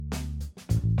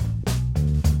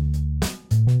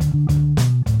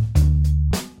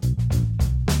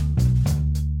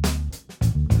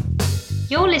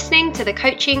listening to the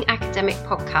Coaching Academic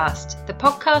Podcast, the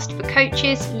podcast for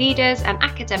coaches, leaders, and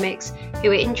academics who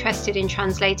are interested in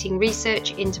translating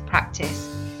research into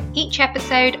practice. Each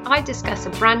episode, I discuss a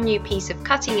brand new piece of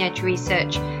cutting-edge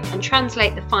research and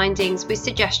translate the findings with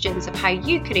suggestions of how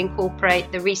you can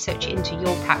incorporate the research into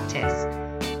your practice.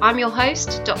 I'm your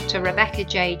host, Dr. Rebecca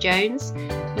J. Jones.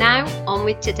 Now, on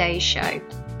with today's show.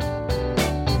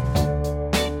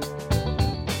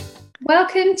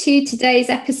 Welcome to today's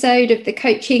episode of the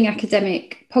Coaching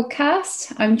Academic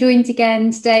Podcast. I'm joined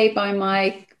again today by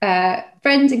my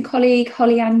friend and colleague,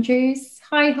 Holly Andrews.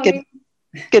 Hi, Holly.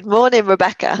 Good morning,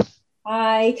 Rebecca.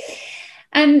 Hi.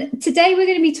 And today we're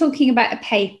going to be talking about a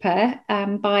paper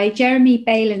by Jeremy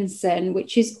Bailenson,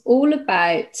 which is all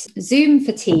about Zoom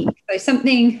fatigue. So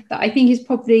something that I think is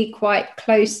probably quite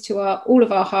close to all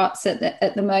of our hearts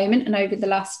at the moment and over the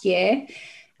last year.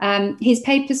 His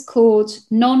paper's called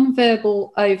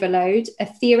Non-Verbal Overload, a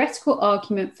theoretical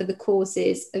argument for the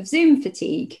causes of Zoom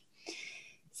fatigue.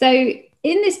 So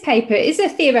in this paper, it is a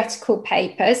theoretical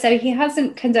paper, so he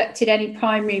hasn't conducted any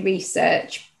primary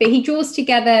research, but he draws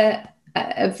together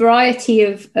a variety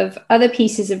of other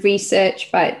pieces of research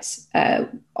about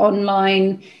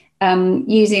online,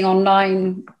 using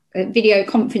online video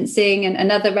conferencing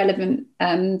and other relevant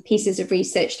pieces of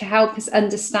research to help us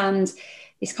understand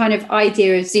this kind of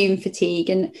idea of Zoom fatigue.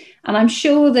 And I'm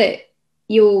sure that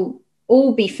you'll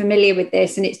all be familiar with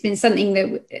this. And it's been something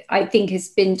that I think has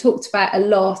been talked about a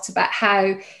lot, about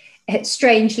how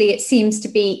strangely it seems to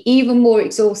be even more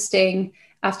exhausting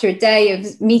after a day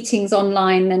of meetings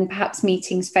online than perhaps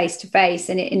meetings face to face.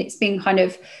 And it's been kind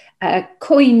of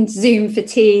coined Zoom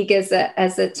fatigue as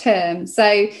a term.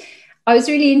 So I was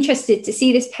really interested to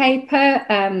see this paper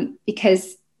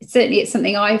because certainly it's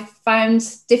something I found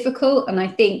difficult. And I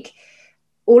think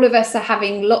all of us are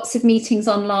having lots of meetings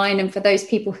online. And for those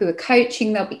people who are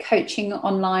coaching, they'll be coaching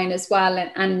online as well.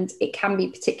 And it can be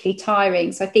particularly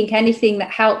tiring. So I think anything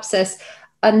that helps us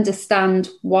understand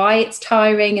why it's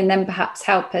tiring and then perhaps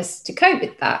help us to cope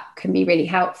with that can be really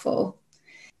helpful.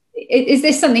 Is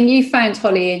this something you found,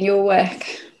 Holly, in your work?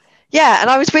 Yeah, and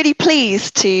I was really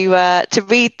pleased to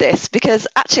read this because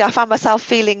actually I found myself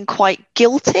feeling quite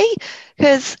guilty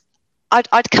because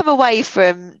I'd come away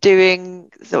from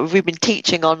we've been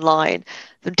teaching online,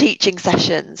 some teaching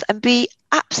sessions, and be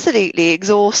absolutely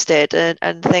exhausted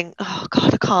and think, oh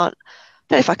God, I don't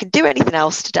know if I can do anything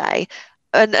else today.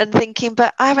 And thinking,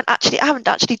 but I haven't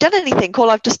actually done anything. All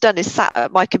I've just done is sat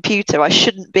at my computer. I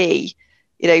shouldn't be,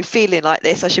 feeling like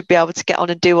this. I should be able to get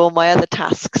on and do all my other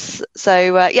tasks.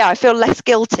 So I feel less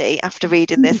guilty after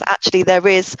reading this. Actually, there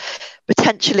is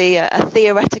potentially a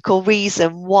theoretical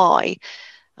reason why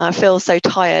I feel so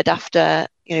tired after,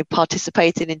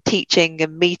 participating in teaching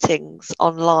and meetings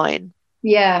online.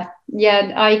 Yeah,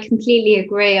 I completely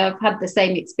agree. I've had the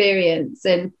same experience.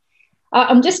 And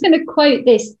I'm just going to quote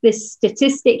this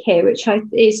statistic here, which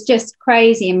is just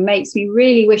crazy and makes me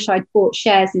really wish I'd bought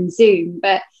shares in Zoom.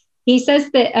 But he says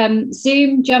that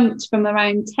Zoom jumped from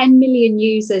around 10 million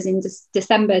users in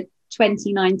December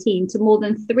 2019 to more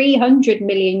than 300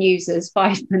 million users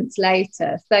 5 months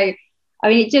later. So, I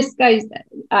mean, it just goes,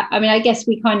 I guess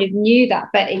we kind of knew that,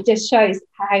 but it just shows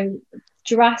how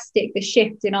drastic the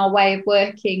shift in our way of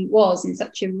working was in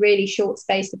such a really short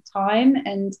space of time.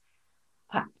 And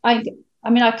I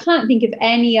can't think of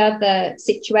any other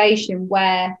situation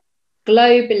where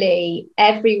globally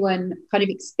everyone kind of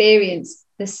experienced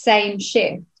the same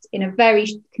shift in a very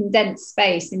condensed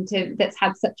space that's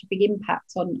had such a big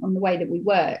impact on the way that we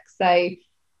work. So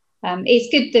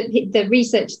it's good that the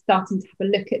research is starting to have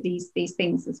a look at these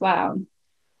things as well.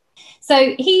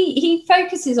 So he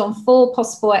focuses on 4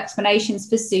 possible explanations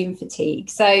for Zoom fatigue.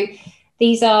 So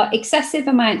these are excessive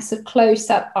amounts of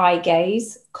close-up eye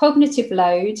gaze, cognitive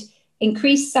load,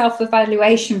 increased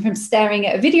self-evaluation from staring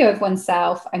at a video of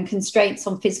oneself, and constraints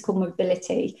on physical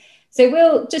mobility. So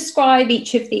we'll describe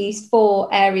each of these 4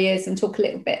 areas and talk a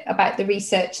little bit about the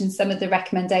research and some of the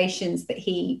recommendations that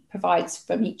he provides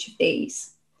from each of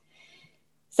these.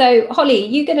 So, Holly,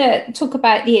 you're going to talk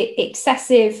about the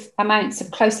excessive amounts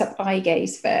of close-up eye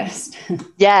gaze first.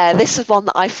 Yeah, this is one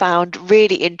that I found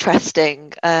really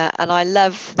interesting, and I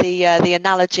love the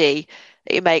analogy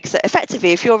that it makes. That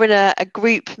effectively, if you're in a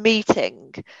group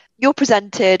meeting, you're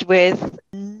presented with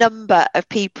a number of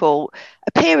people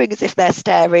appearing as if they're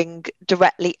staring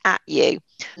directly at you.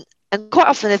 And quite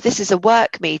often, if this is a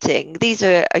work meeting, these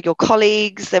are your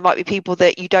colleagues. There might be people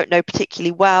that you don't know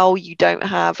particularly well, you don't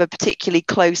have a particularly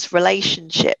close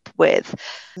relationship with.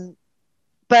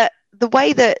 But the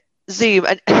way that Zoom,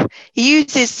 and he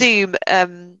uses Zoom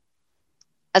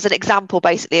as an example,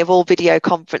 basically, of all video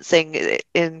conferencing,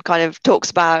 in kind of talks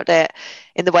about it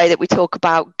in the way that we talk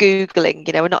about Googling.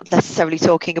 We're not necessarily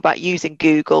talking about using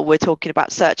Google, we're talking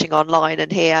about searching online.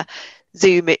 And here,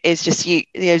 Zoom is just,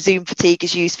 Zoom fatigue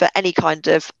is used for any kind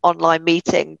of online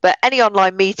meeting. But any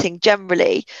online meeting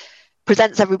generally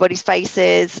presents everybody's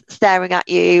faces staring at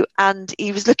you, and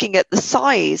he was looking at the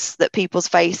size that people's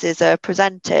faces are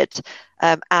presented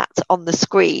at on the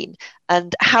screen,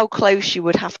 and how close you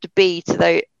would have to be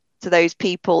to those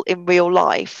people in real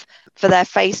life for their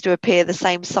face to appear the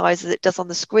same size as it does on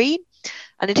the screen.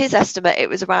 And in his estimate, it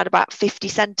was around about 50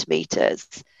 centimeters.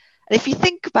 And if you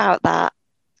think about that,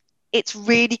 it's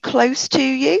really close to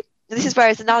you. And this is where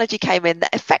his analogy came in,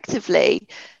 that effectively,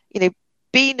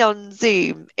 being on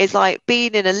Zoom is like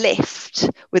being in a lift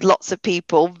with lots of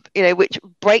people, which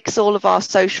breaks all of our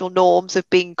social norms of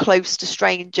being close to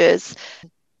strangers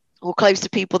or close to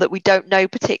people that we don't know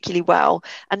particularly well.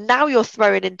 And now you're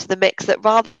thrown into the mix that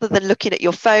rather than looking at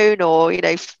your phone or,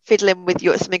 fiddling with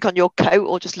something on your coat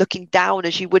or just looking down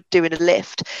as you would do in a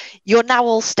lift, you're now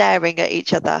all staring at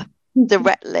each other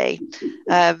directly.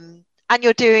 And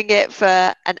you're doing it for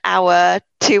an hour,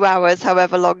 2 hours,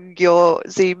 however long your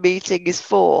Zoom meeting is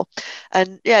for.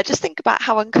 And just think about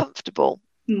how uncomfortable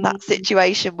that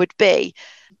situation would be.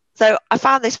 So I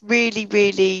found this really,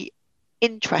 really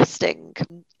interesting.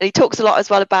 And he talks a lot as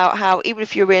well about how even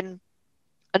if you're in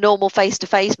a normal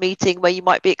face-to-face meeting where you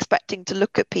might be expecting to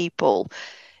look at people,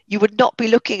 you would not be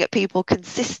looking at people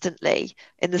consistently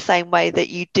in the same way that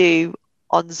you do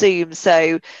on Zoom.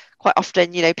 So quite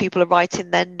often, people are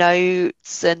writing their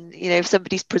notes, and, if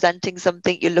somebody's presenting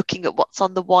something, you're looking at what's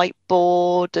on the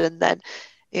whiteboard, and then,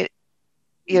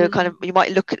 kind of, you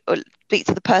might look at or speak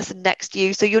to the person next to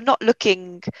you. So you're not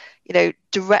looking,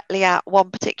 directly at one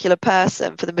particular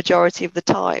person for the majority of the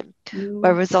time.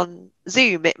 Whereas on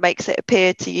Zoom, it makes it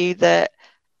appear to you that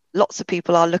lots of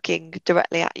people are looking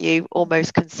directly at you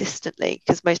almost consistently,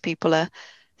 because most people are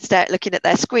looking at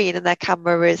their screen and their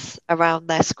camera is around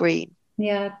their screen.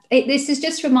 Yeah, this has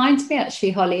just reminded me actually,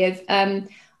 Holly, of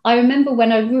I remember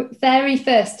when I very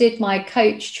first did my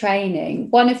coach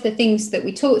training, one of the things that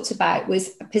we talked about was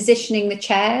positioning the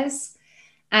chairs.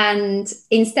 And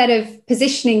instead of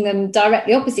positioning them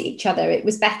directly opposite each other, it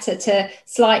was better to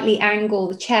slightly angle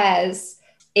the chairs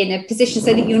in a position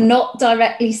so that you're not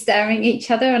directly staring at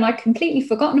each other. And I'd completely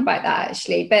forgotten about that,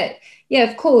 actually. But yeah,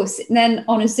 of course, and then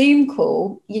on a Zoom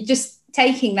call, you're just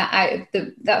taking that out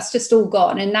of that's just all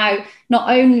gone. And now not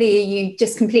only are you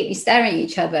just completely staring at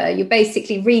each other, you're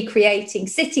basically recreating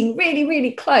sitting really,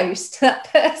 really close to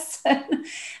that person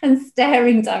and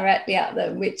staring directly at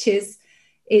them, which is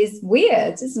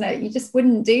weird, isn't it? You just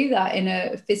wouldn't do that in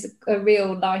a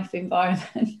real life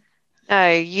environment.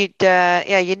 No, you'd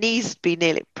your knees would be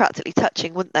nearly practically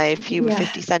touching, wouldn't they, if you were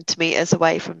 50 centimeters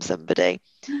away from somebody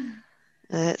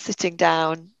sitting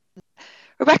down.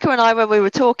 Rebecca and I, when we were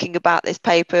talking about this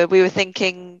paper, we were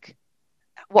thinking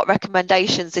what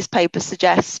recommendations this paper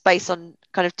suggests based on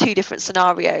kind of two different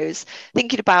scenarios,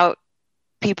 thinking about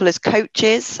people as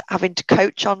coaches having to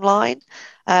coach online,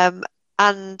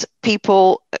 and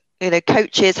people,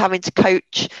 coaches having to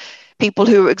coach people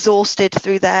who are exhausted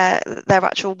through their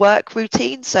actual work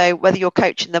routine. So whether you're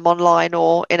coaching them online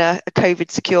or in a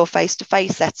COVID secure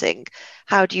face-to-face setting,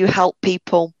 how do you help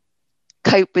people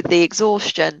cope with the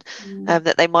exhaustion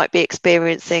that they might be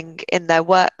experiencing in their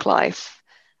work life?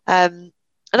 And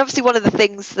obviously one of the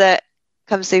things that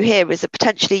comes through here is that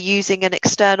potentially using an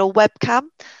external webcam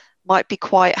might be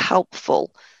quite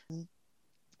helpful,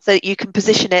 so that you can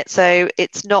position it so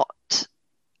it's not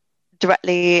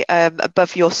directly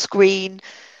above your screen.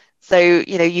 So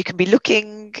you can be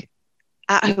looking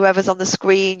at whoever's on the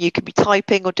screen, you can be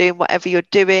typing or doing whatever you're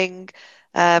doing,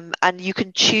 and you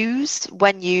can choose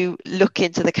when you look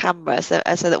into the camera, so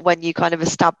that when you kind of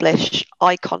establish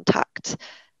eye contact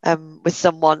with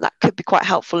someone, that could be quite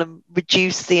helpful and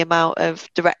reduce the amount of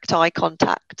direct eye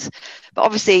contact. But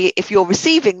obviously, if you're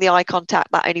receiving the eye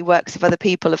contact, that only works if other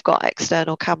people have got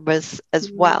external cameras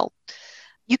as well.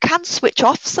 You can switch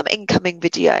off some incoming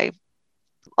video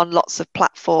on lots of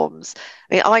platforms.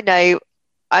 I mean,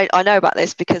 I know about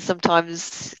this because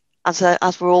sometimes, as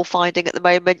we're all finding at the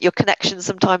moment, your connection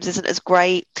sometimes isn't as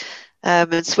great,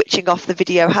 and switching off the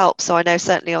video helps. So I know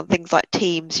certainly on things like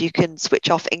Teams, you can switch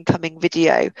off incoming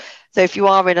video. So if you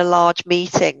are in a large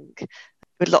meeting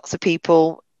with lots of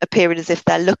people appearing as if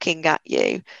they're looking at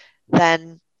you,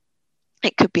 then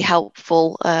it could be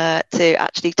helpful to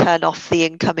actually turn off the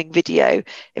incoming video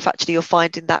if actually you're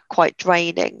finding that quite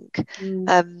draining.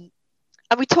 And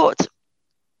we talked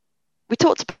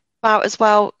about as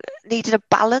well needing a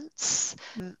balance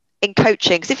in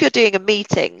coaching, because if you're doing a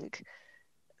meeting,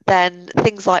 then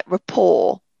things like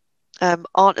rapport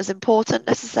aren't as important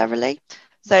necessarily.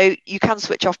 So you can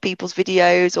switch off people's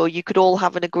videos, or you could all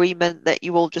have an agreement that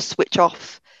you all just switch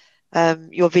off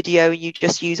your video and you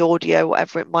just use audio,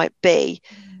 whatever it might be.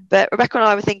 But Rebecca and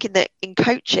I were thinking that in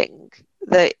coaching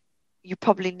that you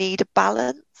probably need a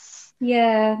balance.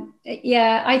 Yeah,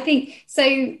 I think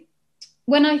so.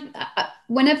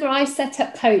 Whenever I set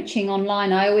up coaching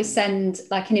online, I always send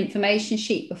like an information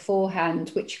sheet beforehand,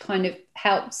 which kind of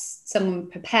helps someone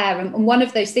prepare. And one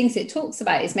of those things it talks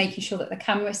about is making sure that the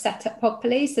camera is set up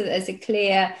properly, so that there's a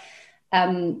clear,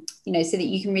 so that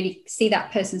you can really see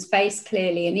that person's face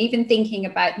clearly. And even thinking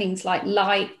about things like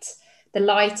the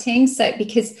lighting. So,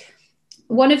 because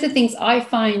one of the things I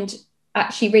find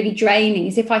actually really draining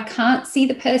is if I can't see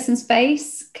the person's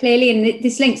face clearly. And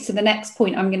this links to the next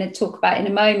point I'm going to talk about in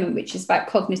a moment, which is about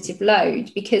cognitive load,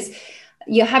 because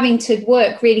you're having to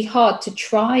work really hard to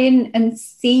try and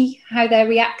see how they're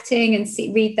reacting and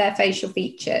read their facial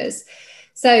features.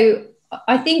 So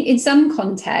I think in some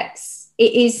contexts,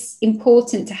 it is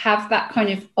important to have that kind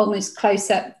of almost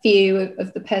close-up view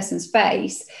of the person's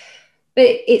face. But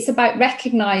it's about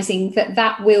recognizing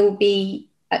that will be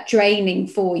draining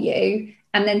for you,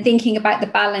 and then thinking about the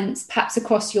balance perhaps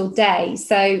across your day.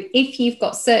 So if you've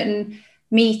got certain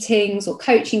meetings or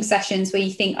coaching sessions where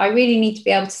you think, I really need to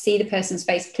be able to see the person's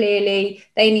face clearly,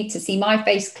 they need to see my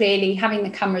face clearly, having the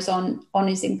cameras on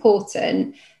is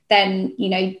important, then,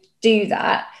 do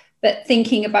that. But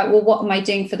thinking about, well, what am I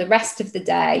doing for the rest of the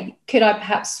day? Could I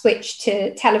perhaps switch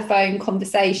to telephone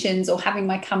conversations, or having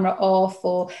my camera off,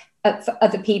 or for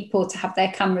other people to have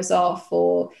their cameras off,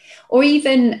 or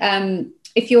even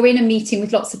if you're in a meeting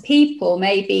with lots of people,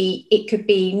 maybe it could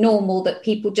be normal that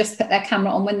people just put their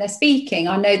camera on when they're speaking.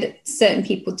 I know that certain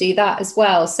people do that as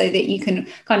well, so that you can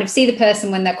kind of see the person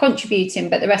when they're contributing,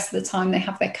 but the rest of the time they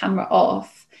have their camera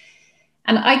off.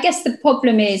 And I guess the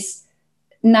problem is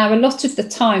now a lot of the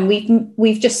time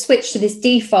we've just switched to this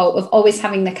default of always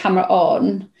having the camera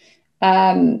on.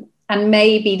 And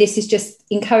maybe this is just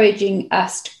encouraging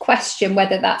us to question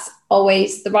whether that's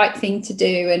always the right thing to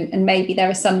do. And maybe there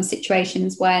are some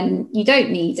situations when you don't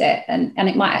need it, and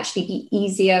it might actually be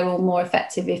easier or more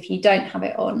effective if you don't have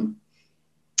it on.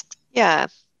 Yeah,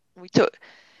 we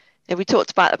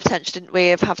talked about the potential, didn't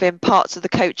we, of having parts of the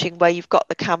coaching where you've got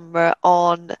the camera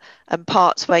on and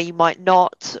parts where you might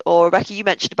not. Or Rebecca, you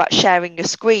mentioned about sharing your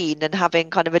screen and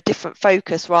having kind of a different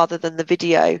focus rather than the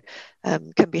video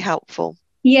can be helpful.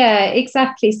 Yeah,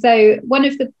 exactly. So one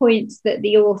of the points that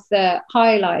the author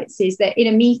highlights is that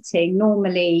in a meeting,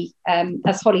 normally,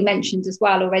 as Holly mentioned as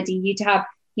well already,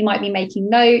 you might be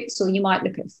making notes, or you might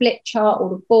look at a flip chart or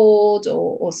the board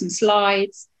or some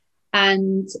slides.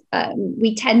 And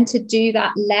we tend to do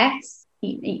that less.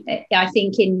 I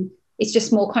think it's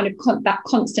just more kind of that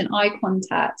constant eye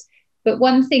contact. But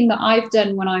one thing that I've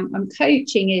done when I'm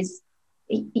coaching is,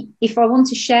 if I want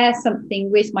to share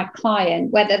something with my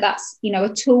client, whether that's, a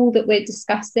tool that we're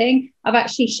discussing, I've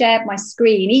actually shared my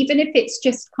screen, even if it's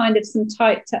just kind of some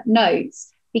typed up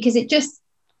notes, because it just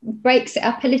breaks it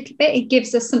up a little bit. It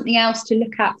gives us something else to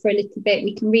look at for a little bit.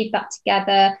 We can read that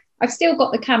together. I've still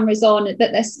got the cameras on,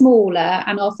 but they're smaller,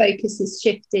 and our focus is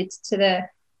shifted to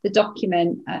the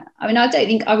document. I don't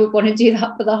think I would want to do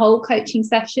that for the whole coaching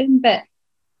session, but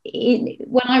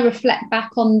when I reflect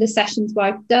back on the sessions where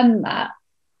I've done that,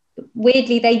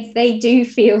 weirdly they do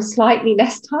feel slightly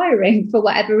less tiring for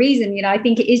whatever reason. I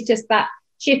think it is just that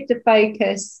shift of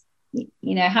focus,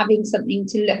 having something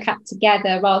to look at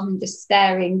together rather than just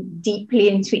staring deeply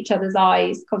into each other's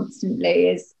eyes constantly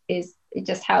is it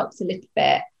just helps a little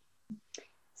bit.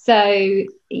 So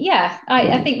yeah,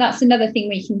 I think that's another thing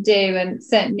we can do. And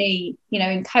certainly,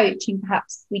 in coaching,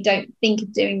 perhaps we don't think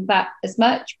of doing that as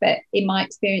much, but in my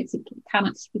experience, it can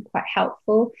actually be quite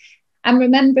helpful. And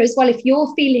remember as well, if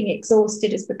you're feeling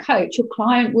exhausted as the coach, your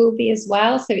client will be as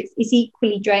well. So it's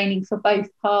equally draining for both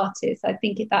parties. I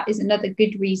think that is another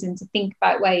good reason to think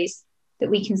about ways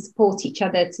that we can support each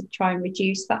other to try and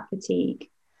reduce that fatigue.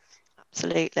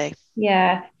 Absolutely.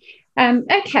 Yeah.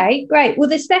 Okay, great. Well,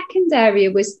 the second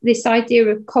area was this idea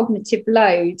of cognitive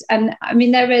load. And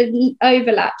there are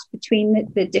overlaps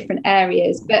between the different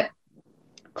areas, but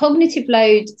cognitive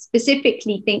load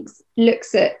specifically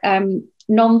looks at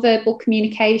non-verbal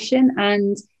communication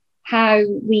and how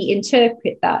we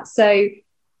interpret that. So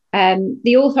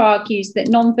the author argues that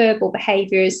non-verbal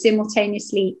behaviour is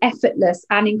simultaneously effortless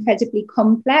and incredibly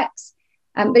complex,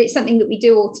 but it's something that we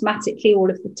do automatically all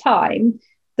of the time.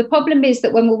 The problem is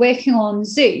that when we're working on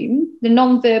Zoom, the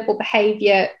non-verbal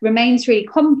behaviour remains really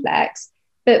complex,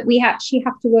 but we actually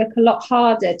have to work a lot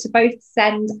harder to both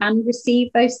send and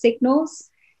receive those signals.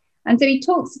 And so he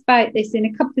talks about this in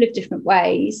a couple of different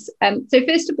ways. So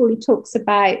first of all, he talks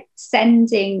about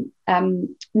sending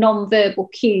non-verbal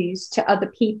cues to other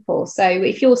people. So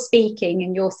if you're speaking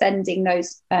and you're sending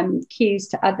those cues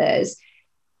to others,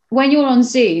 when you're on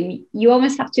Zoom, you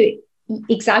almost have to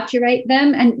exaggerate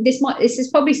them. And this is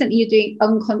probably something you're doing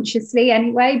unconsciously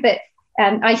anyway, but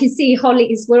I can see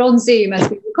we're on Zoom as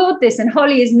we record this, and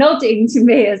Holly is nodding to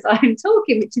me as I'm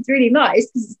talking, which is really nice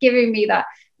because it's giving me that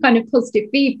kind of positive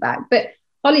feedback. But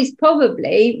Holly's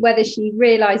probably, whether she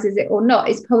realizes it or not,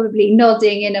 is probably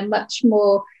nodding in a much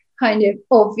more kind of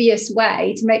obvious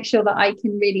way to make sure that I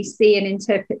can really see and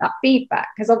interpret that feedback,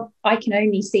 because I can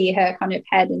only see her kind of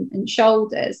head and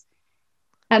shoulders.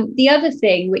 The other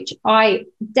thing, which I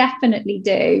definitely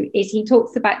do, is he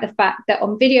talks about the fact that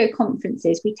on video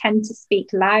conferences, we tend to speak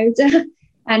louder.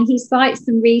 And he cites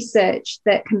some research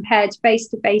that compared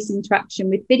face-to-face interaction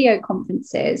with video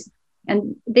conferences.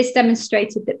 And this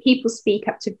demonstrated that people speak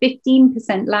up to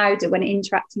 15% louder when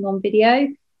interacting on video.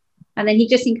 And then he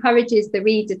just encourages the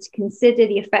reader to consider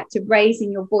the effect of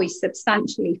raising your voice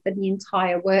substantially for the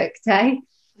entire workday.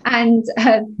 And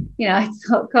I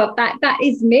thought, God, that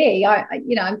is me.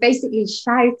 I'm basically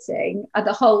shouting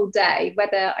the whole day,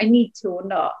 whether I need to or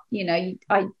not.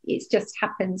 It just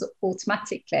happens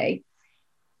automatically.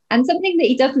 And something that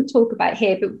he doesn't talk about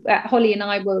here, but Holly and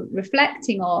I were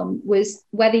reflecting on, was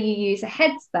whether you use a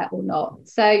headset or not.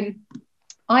 So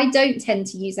I don't tend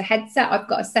to use a headset. I've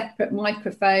got a separate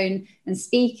microphone and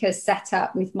speakers set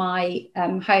up with my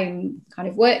home kind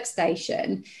of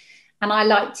workstation. And I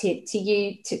like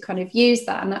to kind of use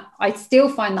that. And I still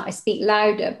find that I speak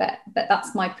louder, but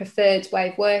that's my preferred way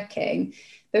of working.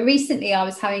 But recently I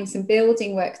was having some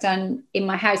building work done in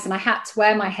my house, and I had to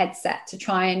wear my headset to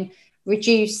try and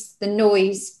reduce the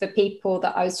noise for people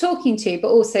that I was talking to, but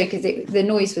also because the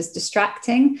noise was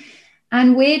distracting.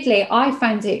 And weirdly, I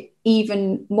found it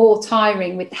even more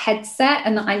tiring with the headset.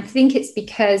 And I think it's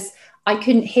because I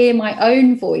couldn't hear my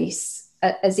own voice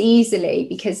as easily,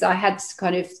 because I had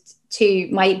kind of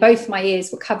both my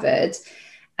ears were covered.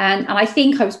 And I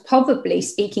think I was probably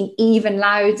speaking even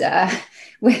louder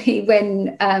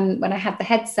when I had the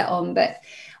headset on. But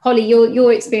Holly,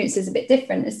 your experience is a bit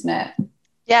different, isn't it?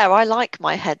 Yeah, I like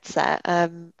my headset,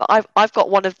 but I've got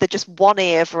one of the just one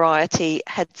ear variety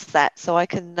headset, so I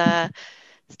can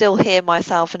still hear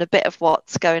myself and a bit of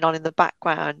what's going on in the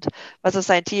background. As I was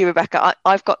saying to you, Rebecca,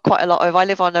 I've got quite a lot of, I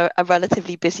live on a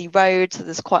relatively busy road, so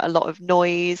there's quite a lot of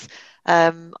noise.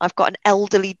 I've got an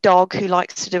elderly dog who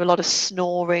likes to do a lot of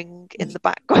snoring in the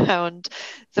background.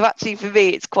 So actually for me,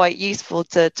 it's quite useful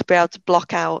to be able to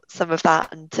block out some of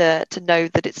that and to know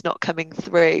that it's not coming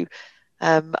through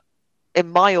in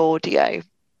my audio.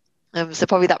 So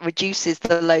probably that reduces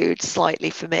the load slightly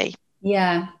for me.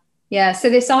 Yeah. So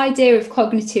this idea of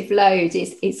cognitive load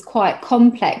is quite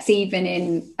complex, even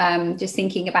in just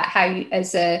thinking about how you,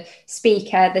 as a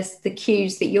speaker, the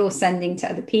cues that you're sending to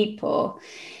other people.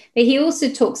 But he also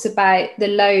talks about the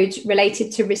load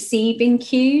related to receiving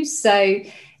cues. So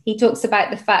he talks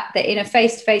about the fact that in a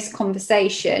face-to-face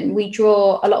conversation, we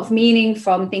draw a lot of meaning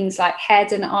from things like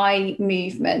head and eye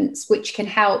movements, which can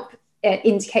help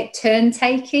indicate turn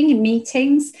taking in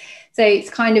meetings. So it's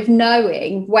kind of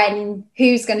knowing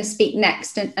who's going to speak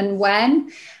next and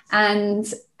when.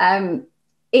 And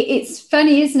it's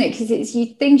funny, isn't it? Because it's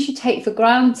things you take for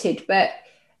granted. But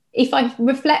if I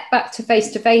reflect back to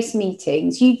face-to-face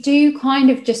meetings, you do kind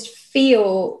of just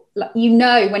feel like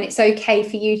when it's okay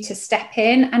for you to step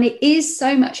in. And it is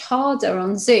so much harder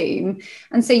on Zoom.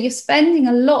 And so you're spending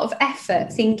a lot of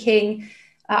effort thinking,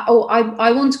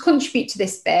 I want to contribute to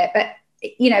this bit, but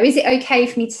is it okay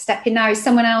for me to step in now? Is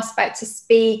someone else about to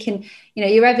speak? And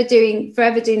you're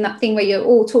forever doing that thing where you're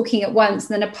all talking at once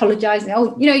and then apologizing.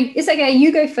 Oh, it's okay,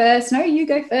 you go first. No, you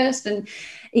go first. And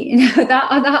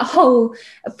that whole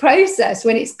process,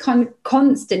 when it's kind of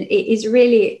constant, it is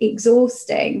really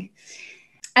exhausting.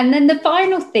 And then the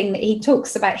final thing that he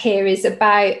talks about here is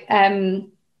about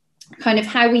kind of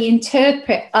how we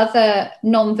interpret other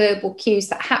non-verbal cues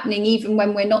that are happening even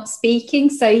when we're not speaking.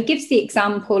 So he gives the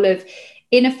example of,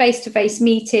 in a face-to-face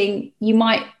meeting, you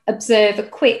might observe a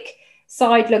quick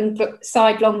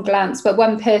sidelong glance where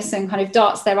one person kind of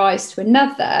darts their eyes to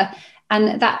another,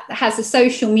 and that has a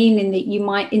social meaning that you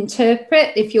might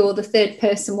interpret if you're the third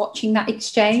person watching that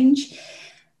exchange.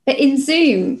 But in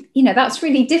Zoom, that's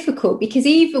really difficult, because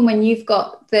even when you've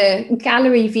got the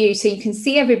gallery view so you can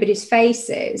see everybody's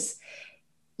faces,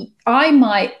 I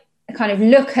might kind of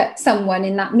look at someone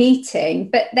in that meeting,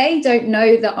 but they don't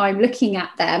know that I'm looking at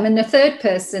them, and the third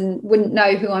person wouldn't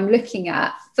know who I'm looking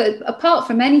at. But apart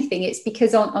from anything, it's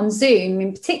because on Zoom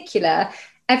in particular,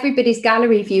 everybody's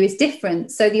gallery view is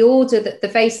different. So the order that the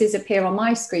faces appear on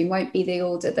my screen won't be the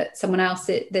order that someone else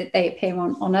that they appear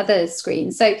on other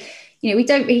screens. So, we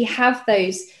don't really have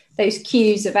those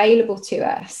cues available to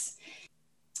us.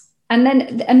 And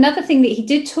then another thing that he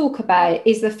did talk about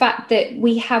is the fact that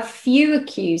we have fewer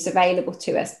cues available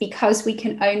to us because we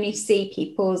can only see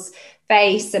people's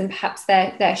face and perhaps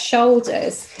their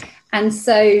shoulders. And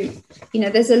so,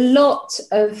 there's a lot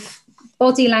of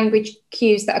body language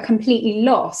cues that are completely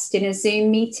lost in a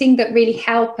Zoom meeting that really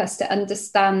help us to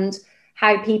understand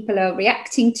how people are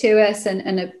reacting to us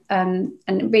and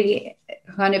really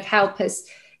kind of help us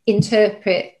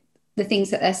interpret the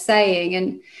things that they're saying.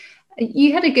 And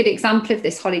you had a good example of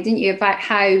this, Holly, didn't you, about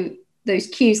how those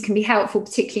cues can be helpful,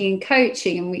 particularly in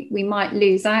coaching, and we might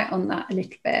lose out on that a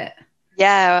little bit.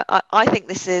 Yeah, I think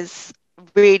this is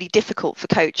really difficult for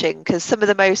coaching, because some of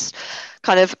the most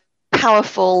kind of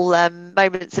powerful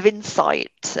moments of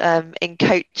insight in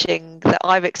coaching that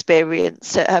I've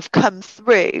experienced have come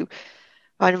through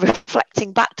kind of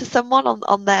reflecting back to someone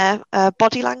on their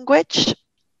body language.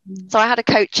 So I had a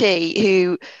coachee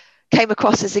who came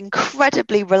across as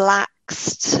incredibly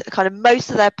relaxed, kind of most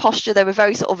of their posture, they were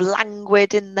very sort of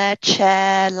languid in their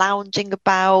chair, lounging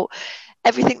about.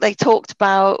 Everything they talked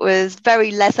about was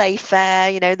very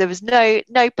laissez-faire, there was no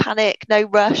panic, no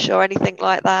rush or anything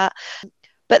like that.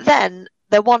 But then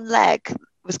their one leg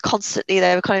was constantly,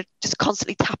 they were kind of just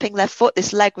constantly tapping their foot.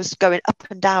 This leg was going up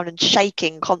and down and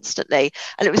shaking constantly.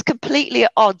 And it was completely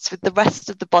at odds with the rest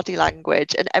of the body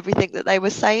language and everything that they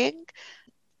were saying.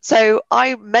 So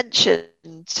I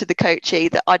mentioned to the coachee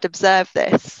that I'd observed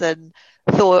this and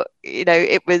thought,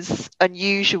 it was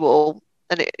unusual,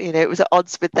 and it was at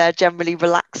odds with their generally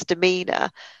relaxed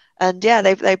demeanour. And yeah,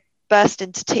 they burst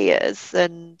into tears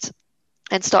and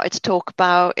started to talk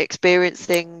about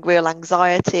experiencing real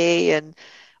anxiety and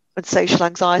social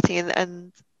anxiety,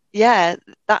 and yeah,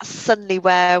 that's suddenly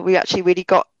where we actually really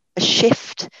got a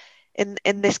shift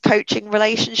in this coaching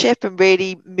relationship and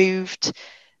really moved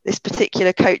this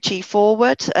particular coachee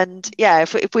forward. And yeah,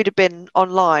 if we'd have been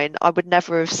online, I would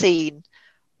never have seen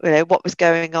what was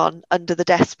going on under the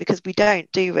desk, because we don't,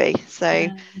 do we? So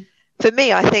for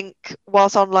me, I think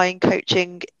whilst online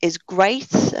coaching is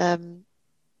great,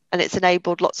 and it's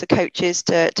enabled lots of coaches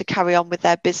to carry on with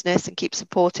their business and keep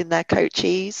supporting their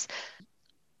coachees,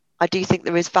 I do think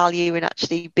there is value in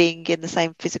actually being in the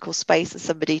same physical space as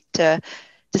somebody to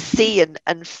see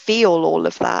and feel all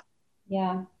of that.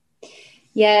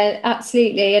 Yeah,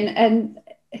 absolutely. And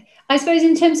I suppose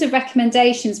in terms of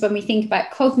recommendations, when we think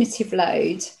about cognitive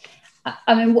load,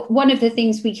 I mean, one of the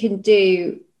things we can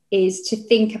do is to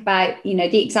think about,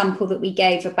 the example that we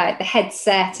gave about the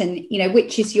headset and,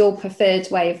 which is your preferred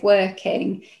way of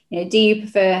working. Do you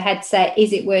prefer a headset?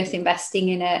 Is it worth investing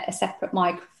in a separate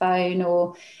microphone,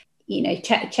 or,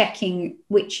 checking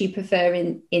which you prefer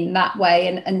in that way?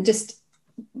 And just,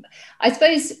 I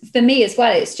suppose for me as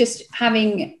well, it's just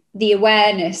having the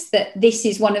awareness that this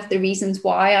is one of the reasons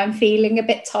why I'm feeling a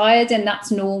bit tired, and that's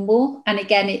normal. And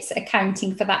again, it's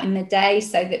accounting for that in the day,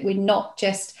 so that we're not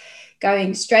just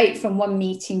going straight from one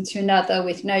meeting to another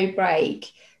with no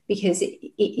break, because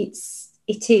it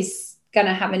is going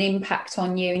to have an impact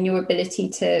on you and your ability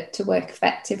to work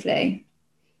effectively.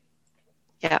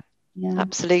 Yeah,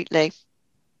 absolutely.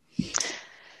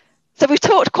 So we've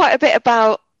talked quite a bit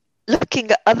about looking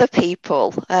at other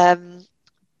people.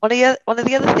 One of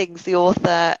the other things the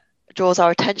author draws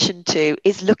our attention to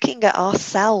is looking at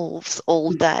ourselves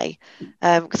all day,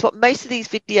 because what most of these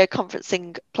video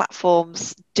conferencing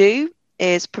platforms do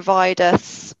is provide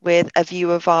us with a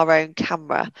view of our own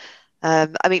camera. I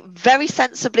mean, very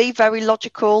sensibly, very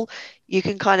logical. You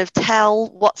can kind of tell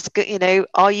what's,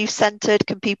 are you centered?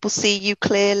 Can people see you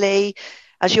clearly?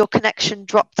 Has your connection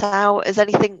dropped out? Is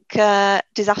anything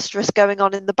disastrous going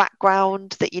on in the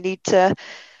background that you need to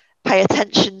pay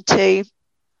attention to?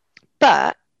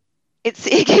 But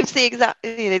it gives the exact,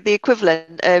 the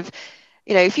equivalent of,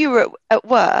 if you were at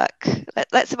work,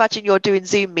 let's imagine you're doing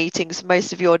Zoom meetings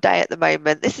most of your day at the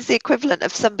moment. This is the equivalent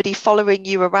of somebody following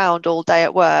you around all day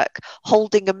at work,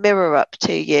 holding a mirror up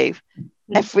to you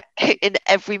in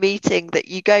every meeting that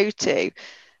you go to,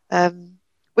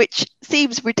 which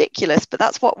seems ridiculous, but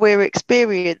that's what we're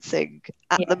experiencing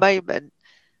at the moment.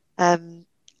 And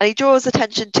he draws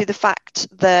attention to the fact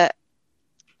that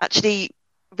actually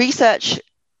research,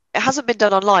 it hasn't been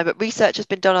done online, but research has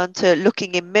been done onto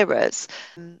looking in mirrors.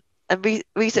 And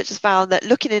research has found that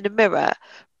looking in a mirror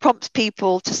prompts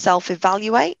people to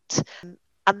self-evaluate.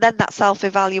 And then that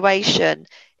self-evaluation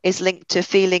is linked to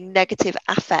feeling negative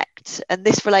affect. And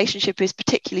this relationship is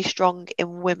particularly strong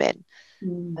in women.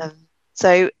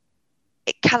 So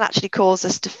it can actually cause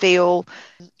us to feel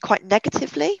quite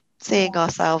negatively seeing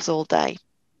ourselves all day.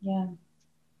 Yeah.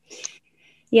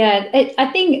 Yeah,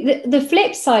 I think the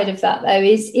flip side of that, though,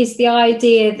 is the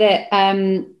idea that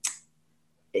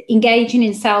engaging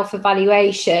in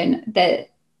self-evaluation, that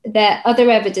other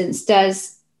evidence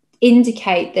does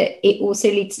indicate that it also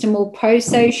leads to more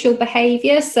pro-social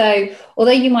behaviour. So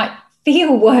although you might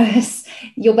feel worse,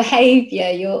 your behaviour,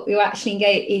 you're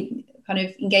actually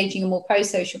engaging in more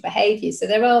pro-social behaviour. So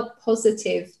there are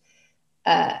positive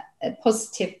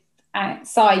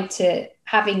side to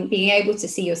being able to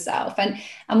see yourself,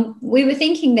 and we were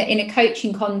thinking that in a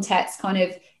coaching context, kind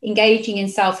of engaging in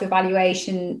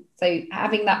self-evaluation, so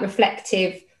having that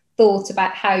reflective thought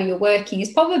about how you're working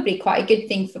is probably quite a good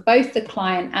thing for both the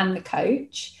client and the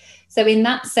coach. So in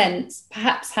that sense,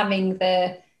 perhaps having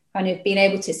the kind of being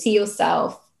able to see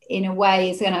yourself in a way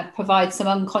is going to provide some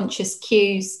unconscious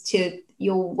cues to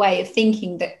your way of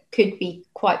thinking that could be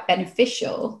quite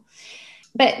beneficial.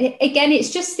 But again,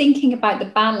 it's just thinking about the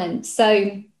balance.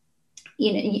 So,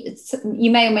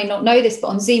 you may or may not know this, but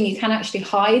on Zoom, you can actually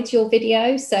hide your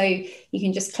video. So you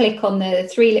can just click on the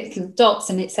three little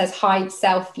dots and it says hide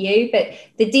self-view. But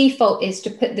the default is to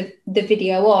put the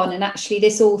video on. And actually,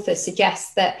 this author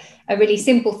suggests that a really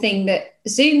simple thing that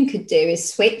Zoom could do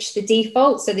is switch the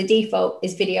default. So the default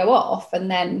is video off. And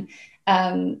then,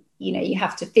 you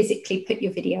have to physically put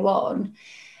your video on.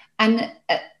 And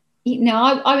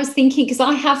I was thinking, because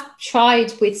I have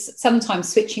tried with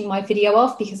sometimes switching my video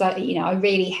off, because I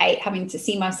really hate having to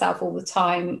see myself all the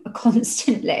time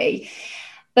constantly.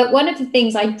 But one of the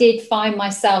things I did find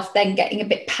myself then getting a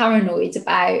bit paranoid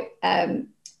about,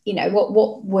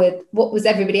 what was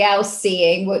everybody else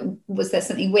seeing? Was there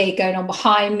something weird going on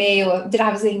behind me, or did I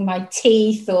have something in my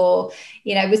teeth, or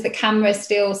was the camera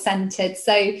still centered?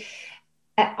 So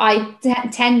I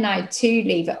tend now to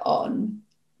leave it on.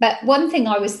 But one thing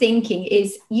I was thinking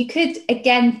is you could,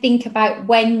 again, think about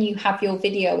when you have your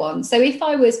video on. So if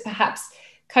I was perhaps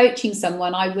coaching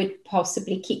someone, I would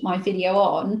possibly keep my video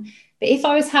on. But if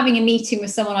I was having a meeting with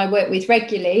someone I work with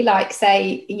regularly, like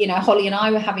say, Holly and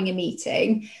I were having a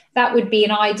meeting, that would be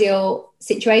an ideal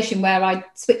situation where I'd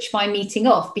switch my meeting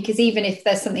off, because even if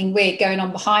there's something weird going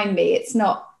on behind me, it's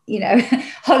not,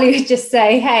 Holly would just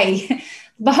say, hey,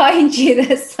 behind you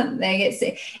there's something.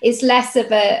 It's less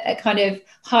of a kind of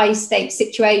high stakes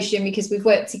situation, because we've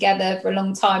worked together for a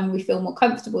long time and we feel more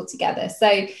comfortable together.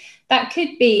 So that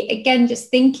could be, again, just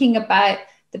thinking about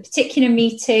the particular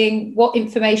meeting, what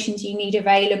information do you need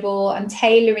available, and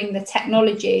tailoring the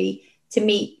technology to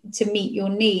meet your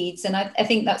needs. And I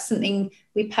think that's something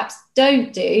we perhaps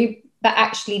don't do, but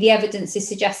actually the evidence is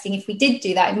suggesting if we did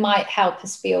do that, it might help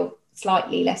us feel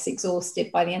slightly less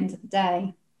exhausted by the end of the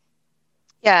day.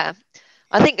 Yeah,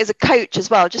 I think as a coach as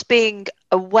well, just being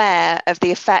aware of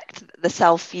the effect that the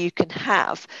self-view can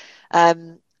have.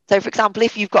 So, for example,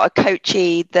 if you've got a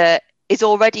coachee that is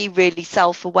already really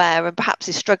self-aware and perhaps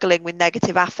is struggling with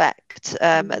negative affect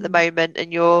at the moment,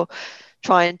 and you're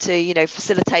trying to,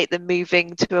 facilitate them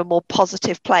moving to a more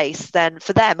positive place, then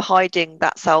for them, hiding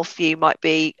that self-view might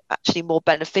be actually more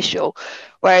beneficial.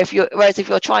 Whereas if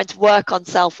you're trying to work on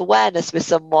self-awareness with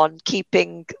someone,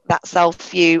 keeping that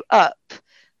self-view up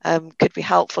could be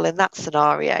helpful in that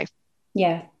scenario.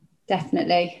 Yeah,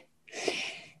 definitely.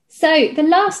 So the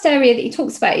last area that he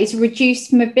talks about is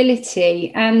reduced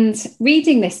mobility. And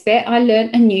reading this bit, I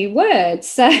learned a new word.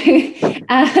 So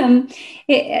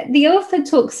the author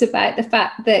talks about the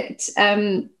fact that,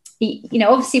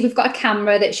 obviously we've got a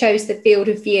camera that shows the field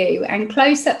of view, and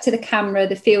close up to the camera,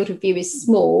 the field of view is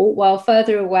small, while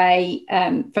further away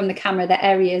from the camera, the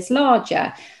area is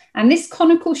larger. And this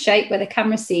conical shape where the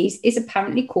camera sees is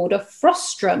apparently called a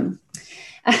frustrum.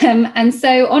 And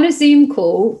so on a Zoom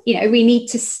call, we need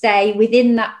to stay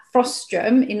within that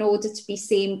frustrum in order to be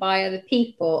seen by other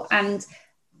people. And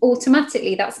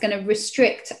automatically that's going to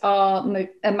restrict our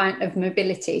amount of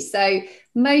mobility. So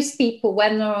most people,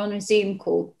 when they're on a Zoom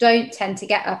call, don't tend to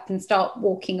get up and start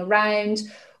walking around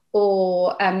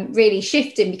or really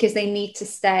shifting, because they need to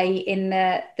stay in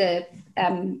the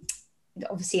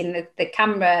obviously in the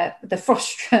camera, the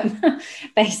frustrum,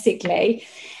 basically.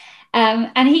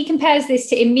 And he compares this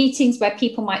to in meetings where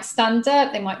people might stand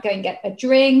up, they might go and get a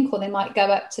drink, or they might go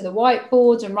up to the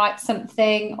whiteboard and write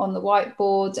something on the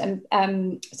whiteboard.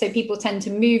 And so people tend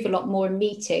to move a lot more in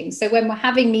meetings. So when we're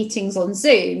having meetings on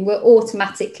Zoom, we're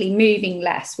automatically moving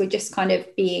less. We're just kind of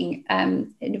being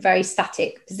in a very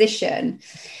static position.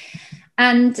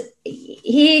 And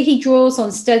here he draws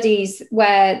on studies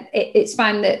where it's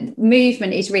found that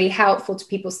movement is really helpful to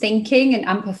people's thinking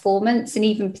and performance, and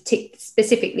even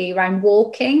specifically around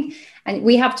walking. And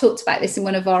we have talked about this in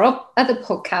one of our other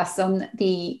podcasts on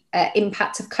the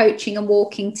impact of coaching and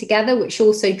walking together, which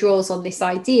also draws on this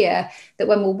idea that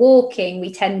when we're walking,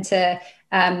 we tend to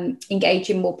engage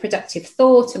in more productive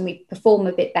thought and we perform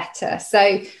a bit better.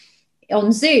 So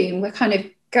on Zoom, we're kind of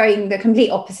going the complete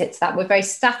opposite to that. We're very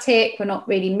static, we're not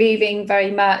really moving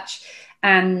very much,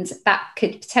 and that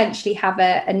could potentially have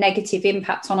a negative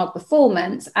impact on our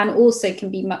performance, and also can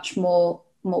be much more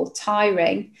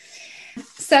tiring.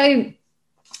 So,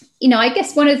 I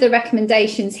guess one of the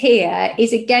recommendations here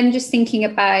is, again, just thinking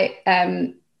about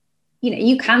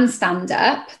you can stand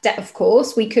up. Of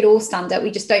course, we could all stand up. We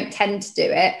just don't tend to do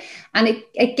it. And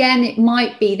it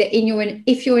might be that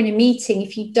if you're in a meeting,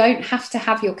 if you don't have to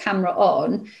have your camera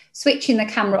on, switching the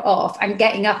camera off and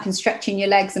getting up and stretching your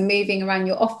legs and moving around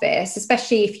your office,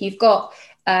 especially if you've got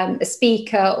a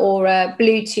speaker or a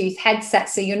Bluetooth headset,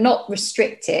 so you're not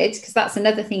restricted, because that's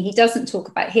another thing he doesn't talk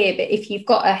about here. But if you've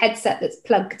got a headset that's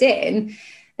plugged in,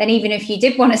 then even if you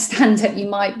did want to stand up, you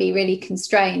might be really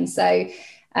constrained. So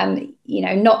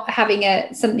not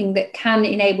having something that can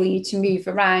enable you to move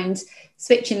around,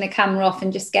 switching the camera off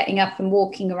and just getting up and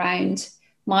walking around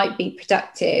might be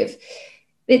productive.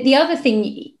 But the other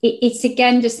thing, it's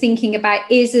again just thinking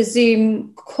about, is a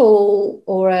Zoom call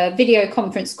or a video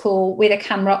conference call with a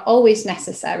camera always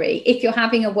necessary? If you're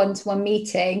having a one-to-one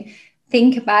meeting,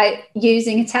 think about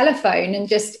using a telephone and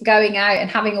just going out and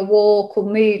having a walk or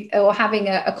move, or having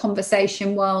a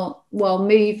conversation while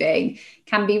moving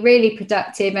can be really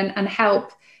productive and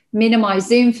help minimize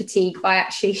Zoom fatigue by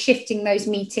actually shifting those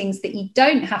meetings that you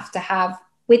don't have to have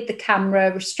with the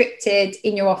camera restricted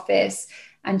in your office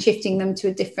and shifting them to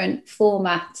a different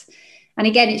format. And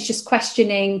again, it's just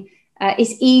questioning,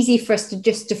 it's easy for us to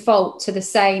just default to the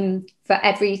same for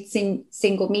every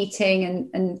single meeting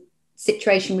and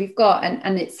situation we've got,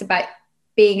 and it's about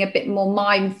being a bit more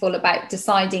mindful about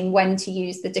deciding when to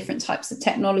use the different types of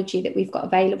technology that we've got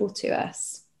available to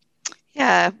us.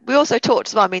 Yeah, we also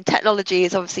talked about, technology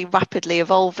is obviously rapidly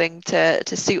evolving to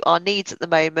suit our needs at the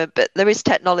moment, but there is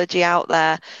technology out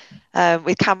there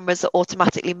with cameras that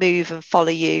automatically move and follow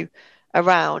you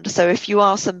around. So if you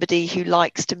are somebody who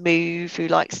likes to move, who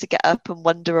likes to get up and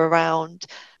wander around,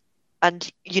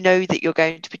 and you know that you're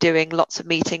going to be doing lots of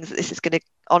meetings, that this is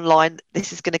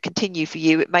going to continue for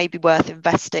you, it may be worth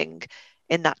investing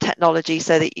in that technology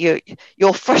so that your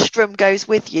frustrum goes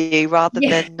with you rather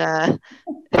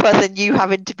than you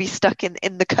having to be stuck in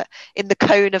the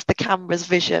cone of the camera's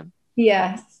vision.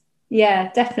 Yes,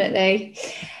 yeah, definitely.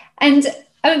 And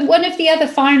one of the other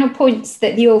final points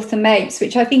that the author makes,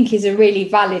 which I think is a really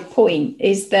valid point,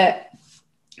 is that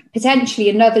potentially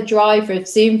another driver of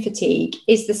Zoom fatigue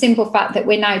is the simple fact that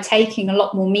we're now taking a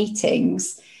lot more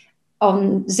meetings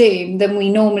on Zoom than we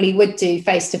normally would do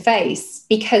face to face,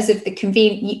 because of the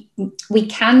convenience. We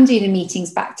can do the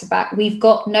meetings back to back. We've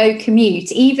got no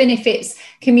commute, even if it's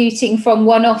commuting from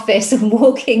one office and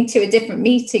walking to a different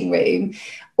meeting room.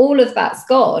 All of that's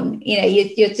gone.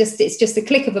 It's just a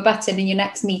click of a button and your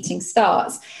next meeting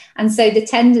starts. And so the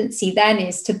tendency then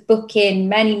is to book in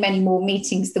many, many more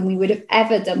meetings than we would have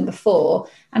ever done before.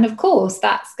 And of course,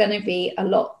 that's going to be a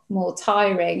lot more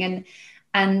tiring.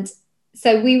 And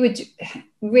so we would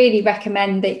really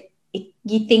recommend that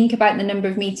you think about the number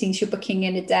of meetings you're booking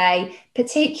in a day,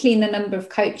 particularly in the number of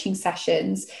coaching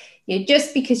sessions.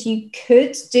 Just because you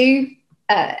could do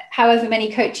however many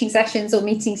coaching sessions or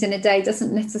meetings in a day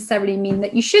doesn't necessarily mean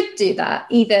that you should do that,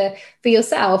 either for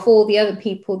yourself or the other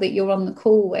people that you're on the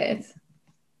call with.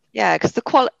 Yeah, because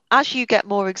as you get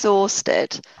more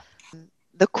exhausted,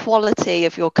 the quality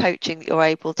of your coaching that you're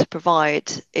able to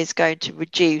provide is going to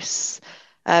reduce.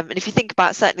 And if you think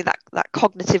about certainly that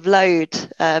cognitive load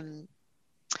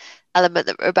element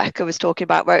that Rebecca was talking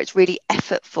about, where it's really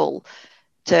effortful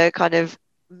to kind of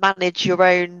manage your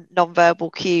own non-verbal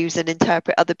cues and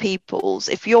interpret other people's,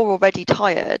 if you're already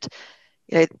tired,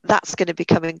 that's going to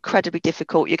become incredibly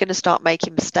difficult. You're going to start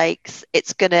making mistakes.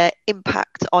 It's going to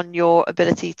impact on your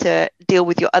ability to deal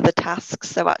with your other tasks,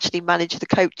 so actually manage the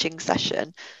coaching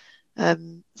session.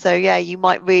 You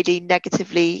might really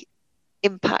negatively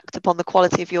impact upon the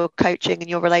quality of your coaching and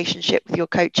your relationship with your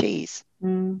coachees.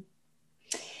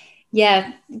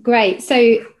 Yeah, great.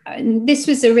 So this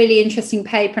was a really interesting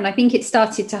paper, and I think it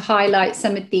started to highlight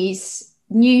some of these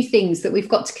new things that we've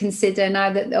got to consider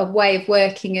now that our way of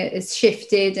working has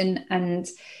shifted, and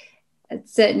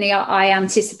certainly I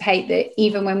anticipate that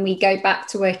even when we go back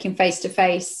to working face to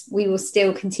face, we will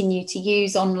still continue to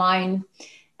use online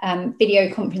video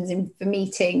conferencing for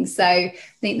meetings. So I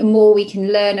think the more we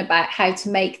can learn about how to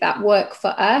make that work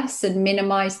for us and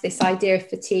minimize this idea of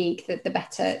fatigue, the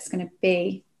better it's going to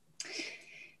be.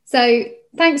 So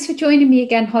thanks for joining me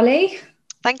again, Holly.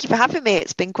 Thank you for having me.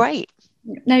 It's been great.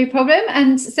 No problem.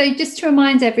 And so just to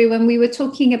remind everyone, we were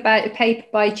talking about a paper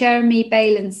by Jeremy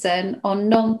Bailenson on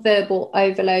non-verbal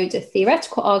overload, a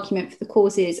theoretical argument for the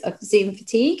causes of Zoom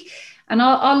fatigue. And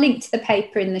I'll link to the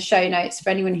paper in the show notes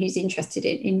for anyone who's interested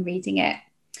in reading it.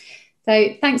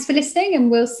 So thanks for listening,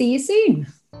 and we'll see you soon.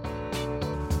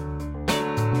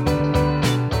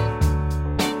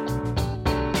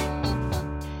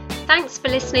 Thanks for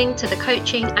listening to the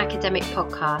Coaching Academic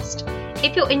Podcast.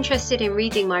 If you're interested in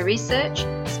reading my research,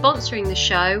 sponsoring the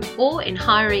show, or in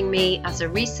hiring me as a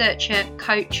researcher,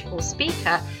 coach, or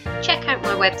speaker, check out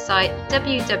my website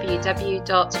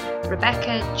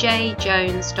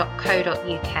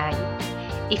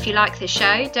www.rebeccajjones.co.uk. If you like the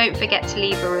show, don't forget to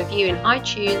leave a review in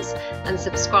iTunes and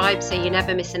subscribe so you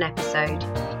never miss an episode.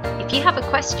 If you have a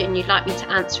question you'd like me to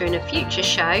answer in a future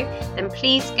show, then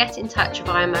please get in touch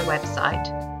via my website.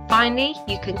 Finally,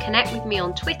 you can connect with me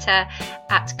on Twitter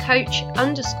at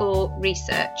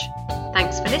coach_research.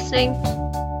 Thanks for listening.